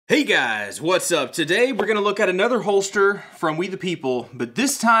Hey guys, what's up? Today we're going to look at another holster from We the People, but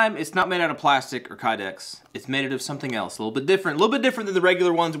this time it's not made out of plastic or Kydex. It's made out of something else, a little bit different than the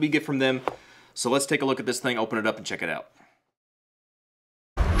regular ones we get from them. So let's take a look at this thing, open it up and check it out.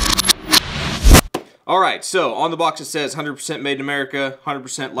 Alright, so on the box it says 100% made in America,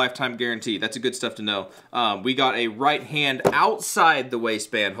 100% lifetime guarantee. That's a good stuff to know. We got a right hand outside the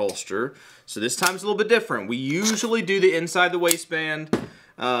waistband holster, so this time's a little bit different. We usually do the inside the waistband,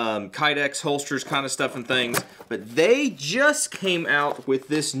 Kydex holsters kind of stuff and things, but they just came out with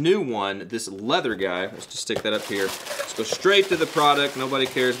this new one, this leather guy. Let's just stick that up here. Let's go straight to the product. Nobody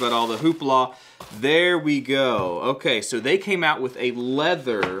cares about all the hoopla. There we go. Okay, so they came out with a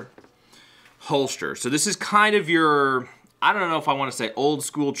leather holster. So this is kind of your, I don't know if I want to say old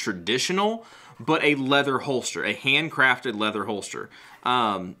school traditional, but a leather holster, a handcrafted leather holster.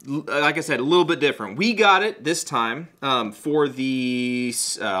 Like I said, a little bit different. We got it this time for the,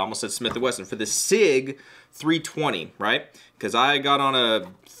 I almost said Smith & Wesson, for the SIG 320, right? Because I got on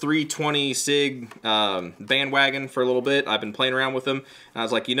a 320 SIG bandwagon for a little bit. I've been playing around with them, and I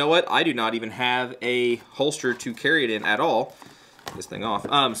was like, you know what? I do not even have a holster to carry it in at all. This thing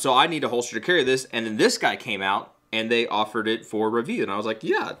off. So I need a holster to carry this, and then this guy came out, and they offered it for review, and I was like,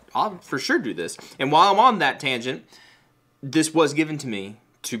 yeah, I'll for sure do this. And while I'm on that tangent, this was given to me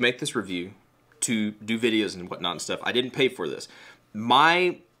to make this review, to do videos and whatnot and stuff. I didn't pay for this.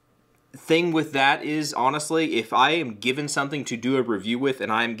 My thing with that is, honestly, if I am given something to do a review with and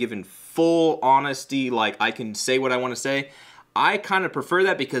I am given full honesty, like I can say what I want to say, I kind of prefer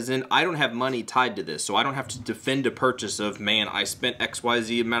that because then I don't have money tied to this. So I don't have to defend a purchase of, man, I spent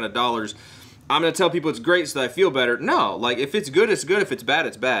XYZ amount of dollars. I'm going to tell people it's great so that I feel better. No, like if it's good, it's good. If it's bad,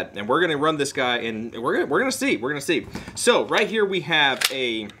 it's bad. And we're going to run this guy and we're going to see. We're going to see. So right here we have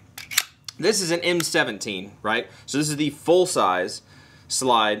a, this is an M17, right? So this is the full size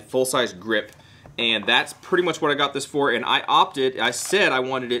slide, full size grip. And that's pretty much what I got this for. And I said I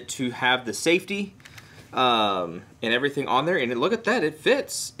wanted it to have the safety and everything on there. And look at that, it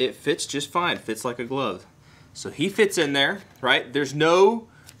fits. It fits just fine. Fits like a glove. So he fits in there, right? There's no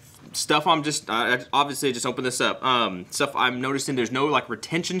stuff obviously I just opened this up. Stuff I'm noticing, there's no like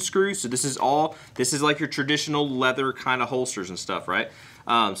retention screws. So this is like your traditional leather kind of holsters and stuff, right?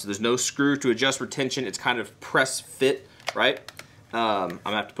 So there's no screw to adjust retention. It's kind of press fit, right?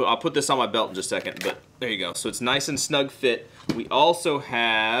 I'll put this on my belt in just a second, but there you go. So it's nice and snug fit. We also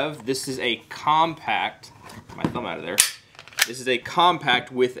have, this is a compact, get my thumb out of there. This is a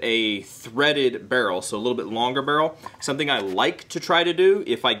compact with a threaded barrel, so a little bit longer barrel. Something I like to try to do,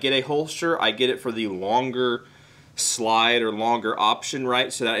 if I get a holster, I get it for the longer slide or longer option,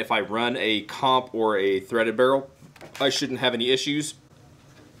 right? So that if I run a comp or a threaded barrel, I shouldn't have any issues.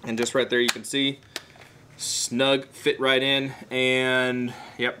 And just right there you can see, snug fit right in, and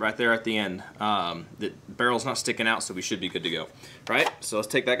yep, right there at the end. The barrel's not sticking out, so we should be good to go. Right, so let's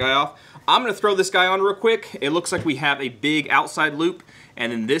take that guy off. I'm gonna throw this guy on real quick. It looks like we have a big outside loop,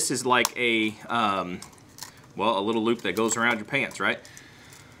 and then this is like a, well, a little loop that goes around your pants, right?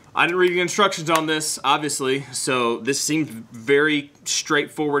 I didn't read the instructions on this, obviously, so this seems very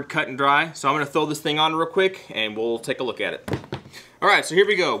straightforward, cut and dry. So I'm gonna throw this thing on real quick, and we'll take a look at it. All right, so here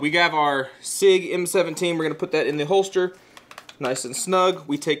we go. We have our SIG M17. We're gonna put that in the holster, nice and snug.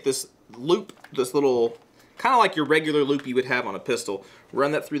 We take this loop, this little, kind of like your regular loop you would have on a pistol.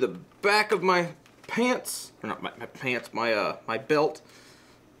 Run that through the back of my pants, or not my pants, my belt.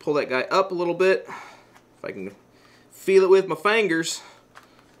 Pull that guy up a little bit. If I can feel it with my fingers.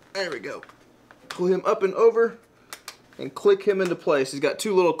 There we go. Pull him up and over, and click him into place. He's got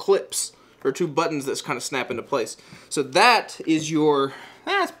two little clips, or two buttons that's kind of snap into place. So that is your,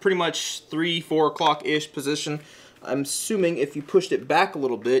 that's pretty much 3-4 o'clock-ish position. I'm assuming if you pushed it back a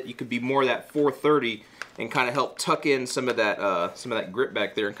little bit, you could be more that 430 and kind of help tuck in some of that grip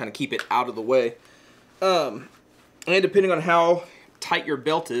back there and kind of keep it out of the way. And depending on how tight your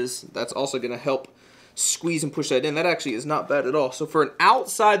belt is, that's also going to help squeeze and push that in. That actually is not bad at all. So for an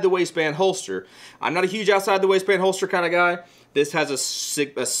outside the waistband holster, I'm not a huge outside the waistband holster kind of guy. This has a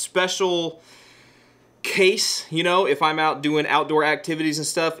special case, you know, if I'm out doing outdoor activities and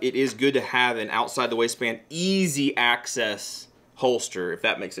stuff, it is good to have an outside the waistband easy access holster, if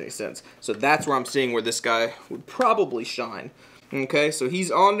that makes any sense. So that's where I'm seeing where this guy would probably shine. Okay, so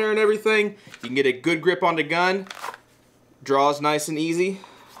he's on there and everything. You can get a good grip on the gun. Draws nice and easy.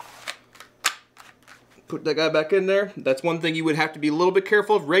 Put that guy back in there. That's one thing you would have to be a little bit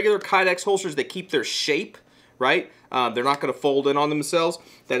careful of. Regular Kydex holsters, they keep their shape, right? They're not going to fold in on themselves.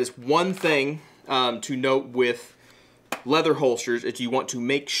 That is one thing to note with leather holsters is you want to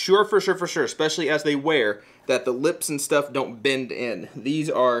make sure for sure, especially as they wear, that the lips and stuff don't bend in. These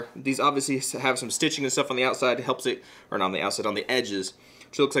obviously have some stitching and stuff on the outside. It helps it, or not on the outside, on the edges,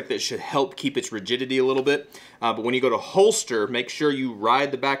 which looks like that should help keep its rigidity a little bit. But when you go to holster, make sure you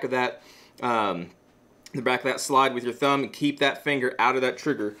ride the back of that slide with your thumb and keep that finger out of that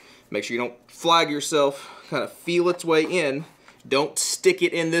trigger. Make sure you don't flag yourself. Kind of feel its way in. Don't stick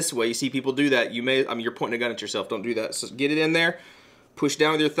it in this way. You see people do that. You're pointing a gun at yourself. Don't do that. So get it in there. Push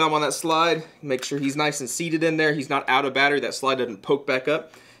down with your thumb on that slide. Make sure he's nice and seated in there. He's not out of battery. That slide doesn't poke back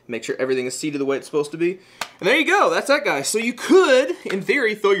up. Make sure everything is seated the way it's supposed to be. And there you go. That's that guy. So you could, in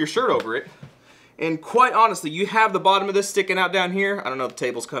theory, throw your shirt over it. And quite honestly, you have the bottom of this sticking out down here. I don't know, the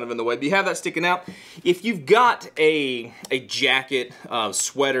table's kind of in the way, but you have that sticking out. If you've got a jacket,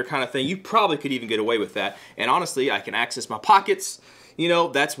 sweater kind of thing, you probably could even get away with that. And honestly, I can access my pockets. You know,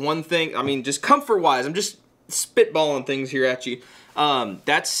 that's one thing. I mean, just comfort-wise, I'm just spitballing things here at you.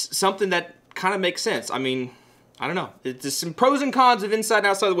 That's something that kind of makes sense. I mean, I don't know. There's some pros and cons of inside and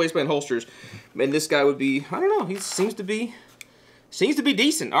outside the waistband holsters. And this guy would be, I don't know, he seems to be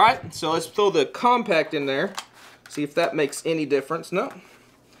decent. All right, so let's throw the compact in there. See if that makes any difference. No.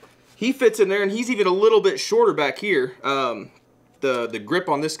 He fits in there, and he's even a little bit shorter back here. The grip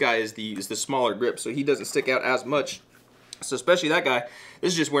on this guy is the smaller grip, so he doesn't stick out as much. So especially that guy,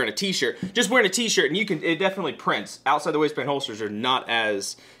 this is just wearing a t-shirt. Just wearing a t-shirt, and it definitely prints. Outside the waistband holsters are not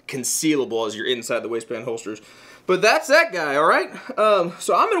as concealable as your inside the waistband holsters. But that's that guy, all right?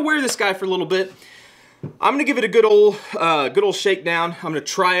 So I'm gonna wear this guy for a little bit. I'm gonna give it a good old shakedown. I'm gonna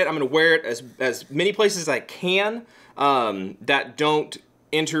try it. I'm gonna wear it as many places as I can that don't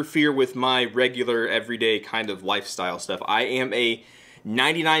interfere with my regular everyday kind of lifestyle stuff. I am a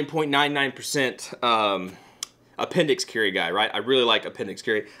 99.99% appendix carry guy, right? I really like appendix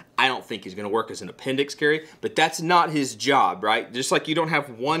carry. I don't think he's gonna work as an appendix carry, but that's not his job, right? Just like you don't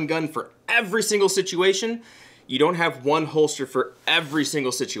have one gun for every single situation, you don't have one holster for every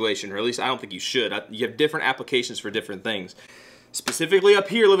single situation, or at least I don't think you should. You have different applications for different things. Specifically up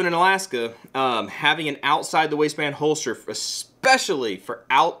here, living in Alaska, having an outside the waistband holster, especially for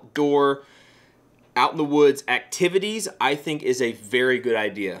outdoor, out in the woods activities, I think is a very good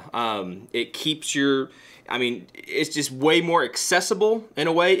idea. It keeps it's just way more accessible in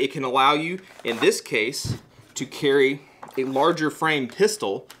a way. It can allow you, in this case, to carry a larger frame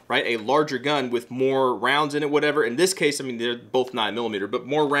pistol, right? A larger gun with more rounds in it, whatever. In this case, I mean, they're both 9mm, but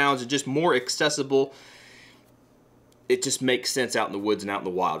more rounds and just more accessible. It just makes sense out in the woods and out in the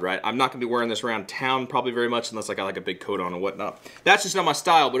wild, right? I'm not gonna be wearing this around town probably very much unless I got like a big coat on and whatnot. That's just not my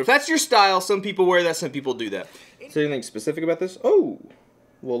style, but if that's your style, some people wear that, some people do that. Is there anything specific about this? Oh,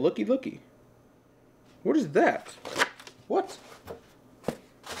 well, looky, looky. What is that? What?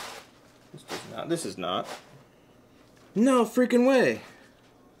 This is not. No freaking way.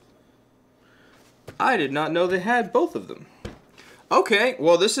 I did not know they had both of them. Okay,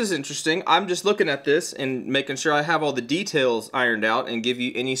 well this is interesting. I'm just looking at this and making sure I have all the details ironed out and give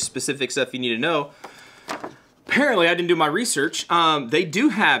you any specific stuff you need to know. Apparently, I didn't do my research. They do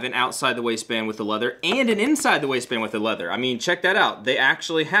have an outside the waistband with the leather and an inside the waistband with the leather. I mean, check that out. They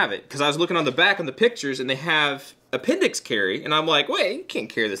actually have it. Because I was looking on the back of the pictures and they have appendix carry. And I'm like, wait, you can't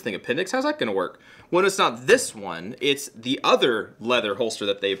carry this thing appendix. How's that going to work? Well, it's not this one. It's the other leather holster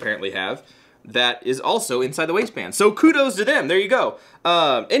that they apparently have that is also inside the waistband. So kudos to them. There you go.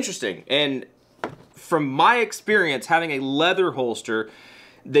 Interesting. And from my experience, having a leather holster,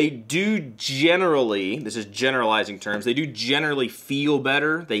 they do generally, this is generalizing terms, they do generally feel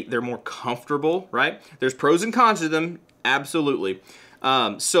better. They're more comfortable, right? There's pros and cons to them, absolutely.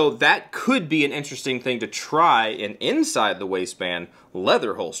 So that could be an interesting thing to try, an inside the waistband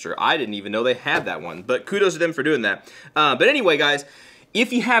leather holster. I didn't even know they had that one, but kudos to them for doing that. But anyway, guys,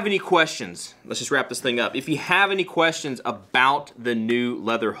 if you have any questions, let's just wrap this thing up. If you have any questions about the new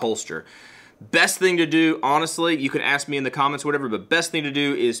leather holster, best thing to do, honestly, you can ask me in the comments or whatever, but best thing to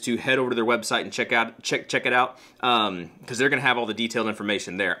do is to head over to their website and check it out, because they're going to have all the detailed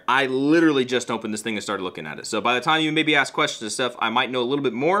information there. I literally just opened this thing and started looking at it. So by the time you maybe ask questions and stuff, I might know a little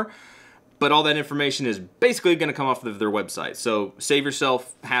bit more, but all that information is basically going to come off of their website. So save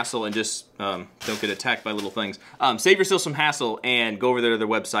yourself hassle and just don't get attacked by little things. Save yourself some hassle and go over there to their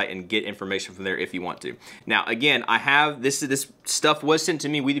website and get information from there if you want to. Now, again, I have this stuff was sent to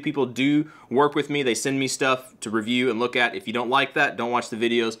me. We the people do work with me. They send me stuff to review and look at. If you don't like that, don't watch the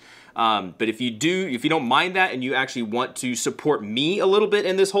videos. But if you don't mind that and you actually want to support me a little bit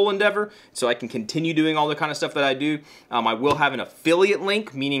in this whole endeavor so I can continue doing all the kind of stuff that I do, I will have an affiliate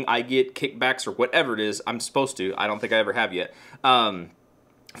link, meaning I get kickbacks or whatever it is I'm supposed to. I don't think I ever have yet.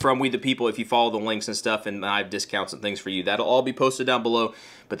 from We the People if you follow the links and stuff, and I have discounts and things for you. That'll all be posted down below,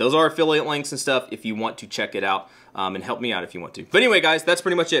 but those are affiliate links and stuff if you want to check it out, and help me out if you want to. But anyway, guys, that's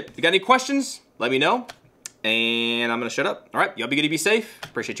pretty much it. If you got any questions, let me know, and I'm gonna shut up. All right, y'all be good, be safe.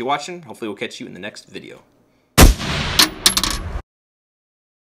 Appreciate you watching. Hopefully we'll catch you in the next video.